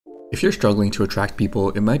If you're struggling to attract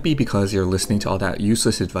people, it might be because you're listening to all that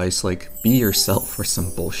useless advice like be yourself or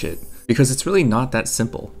some bullshit. Because it's really not that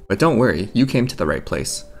simple. But don't worry, you came to the right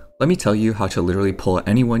place. Let me tell you how to literally pull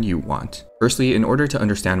anyone you want. Firstly, in order to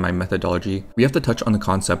understand my methodology, we have to touch on the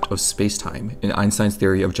concept of space-time in Einstein's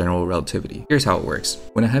theory of general relativity. Here's how it works.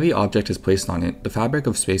 When a heavy object is placed on it, the fabric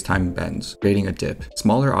of space-time bends, creating a dip.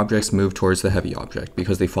 Smaller objects move towards the heavy object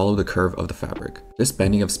because they follow the curve of the fabric. This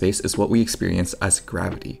bending of space is what we experience as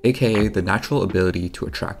gravity, aka the natural ability to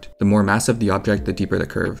attract. The more massive the object, the deeper the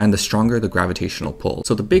curve, and the stronger the gravitational pull.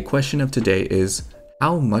 So the big question of today is,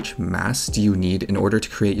 how much mass do you need in order to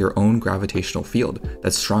create your own gravitational field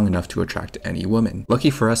that's strong enough to attract any woman? Lucky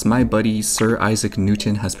for us, my buddy Sir Isaac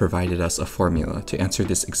Newton has provided us a formula to answer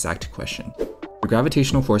this exact question. The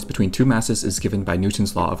gravitational force between two masses is given by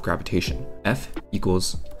Newton's law of gravitation. F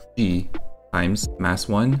equals G times mass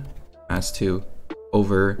 1, mass 2,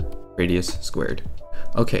 over radius squared.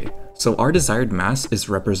 Okay, so our desired mass is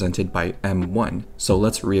represented by m1, so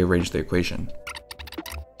let's rearrange the equation.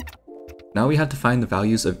 Now we have to find the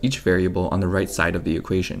values of each variable on the right side of the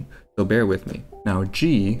equation, so bear with me. Now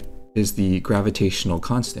G is the gravitational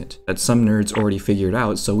constant that some nerds already figured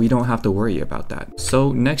out, so we don't have to worry about that.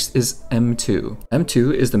 So next is m2.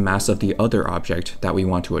 m2 is the mass of the other object that we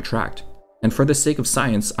want to attract. And for the sake of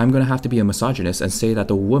science, I'm going to have to be a misogynist and say that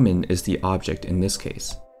the woman is the object in this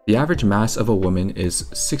case. The average mass of a woman is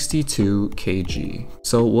 62 kg,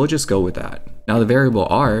 so we'll just go with that. Now the variable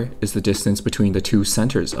r is the distance between the two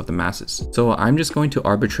centers of the masses. So I'm just going to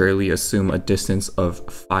arbitrarily assume a distance of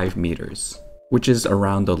 5 meters, which is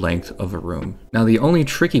around the length of a room. Now the only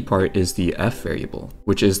tricky part is the f variable,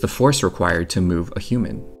 which is the force required to move a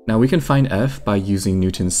human. Now we can find f by using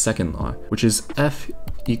Newton's second law, which is F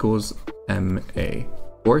equals ma.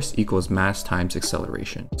 Force equals mass times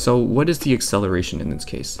acceleration. So what is the acceleration in this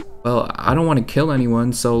case? Well, I don't want to kill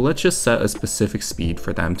anyone, so let's just set a specific speed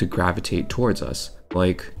for them to gravitate towards us,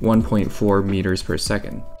 like 1.4 meters per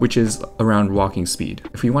second, which is around walking speed.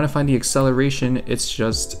 If we want to find the acceleration, it's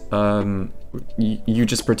just, you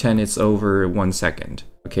just pretend it's over 1 second.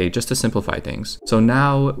 Okay, just to simplify things. So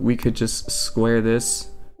now we could just square the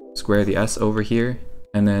s over here,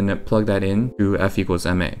 and then plug that in to F equals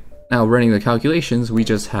ma. Now running the calculations, we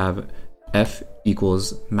just have F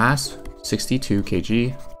equals mass 62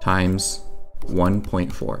 kg times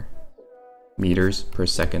 1.4 meters per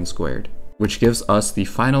second squared, which gives us the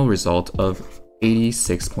final result of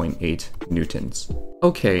 86.8 newtons.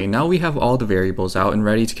 Okay, now we have all the variables out and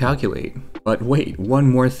ready to calculate. But wait, one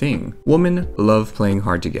more thing. Women love playing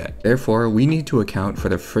hard to get. Therefore, we need to account for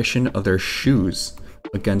the friction of their shoes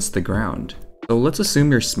against the ground. So let's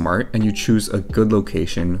assume you're smart and you choose a good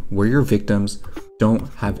location where your victims don't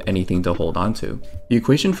have anything to hold on to. The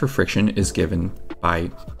equation for friction is given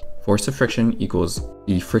by force of friction equals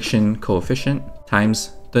the friction coefficient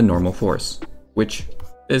times the normal force, which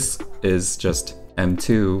this is just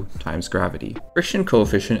m2 times gravity. Friction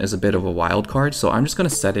coefficient is a bit of a wild card, so I'm just going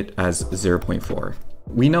to set it as 0.4.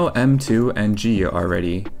 We know m2 and g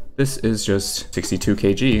already. This is just 62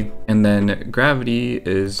 kg, and then gravity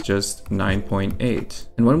is just 9.8.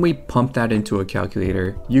 And when we pump that into a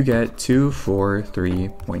calculator, you get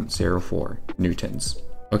 243.04 newtons.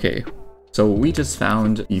 Okay, so we just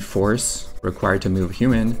found the force required to move a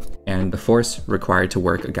human and the force required to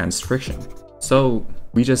work against friction. So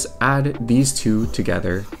we just add these two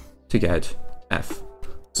together to get F.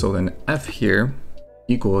 So then F here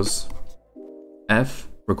equals F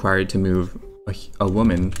required to move a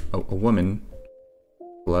woman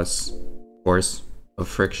plus force of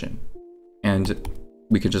friction, and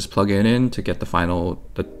we could just plug it in to get the final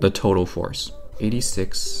the total force.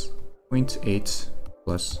 86.8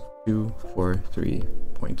 plus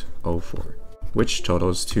 243.04, which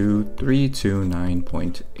totals to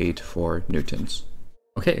 329.84 newtons.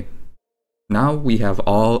 Okay, now we have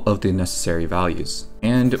all of the necessary values,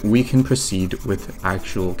 and we can proceed with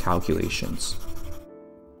actual calculations.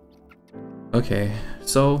 Okay,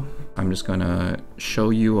 so I'm just gonna show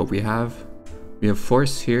you what we have. We have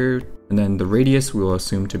force here, and then the radius we'll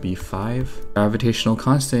assume to be 5. Gravitational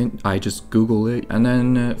constant, I just Google it. And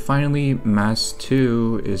then finally, mass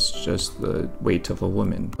 2 is just the weight of a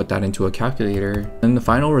woman. Put that into a calculator, and the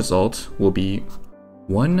final result will be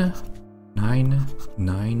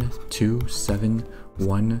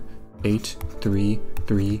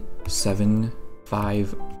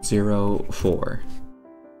 1992718337504.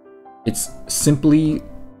 It's simply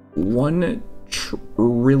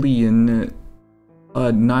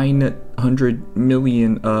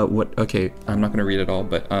 1,900,000,000,000, what, okay, I'm not gonna read it all,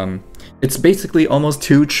 but it's basically almost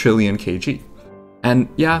 2 trillion kg. And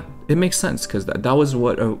yeah, it makes sense, because that was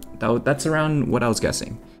what, that's around what I was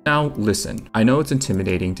guessing. Now listen, I know it's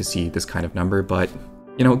intimidating to see this kind of number, but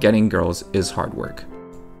you know, getting girls is hard work.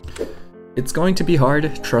 It's going to be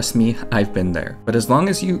hard, trust me, I've been there. But as long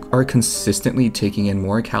as you are consistently taking in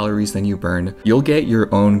more calories than you burn, you'll get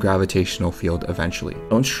your own gravitational field eventually.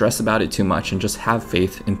 Don't stress about it too much and just have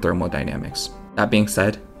faith in thermodynamics. That being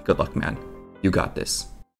said, good luck, man. You got this.